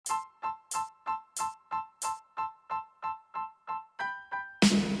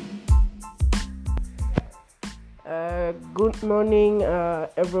Good morning,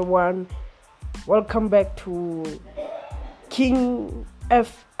 everyone. Welcome back to King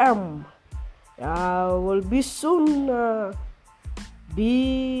FM. We'll be soon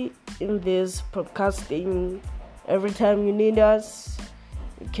be in this podcasting. Every time you need us,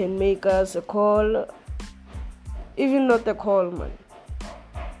 you can make us a call. Even not a call, man.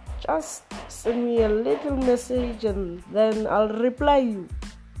 Just send me a little message and then I'll reply you.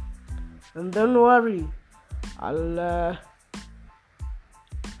 And don't worry, I'll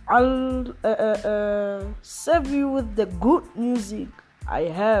serve you with the good music I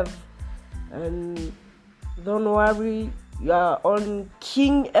have. And don't worry, you are on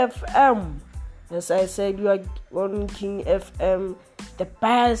King FM. As I said, you are on King FM, the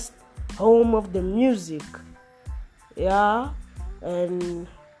best home of the music. And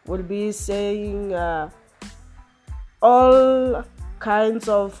we'll be saying all kinds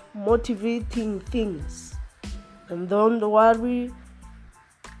of motivating things. And don't worry,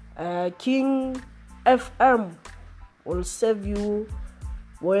 King FM will serve you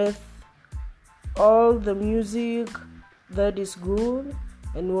with all the music that is good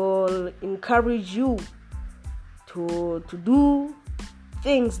and will encourage you to do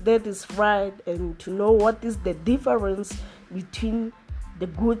things that is right and to know what is the difference between the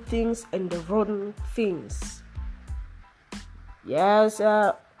good things and the wrong things. Yes,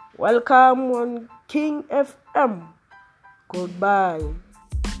 welcome on King FM. Goodbye.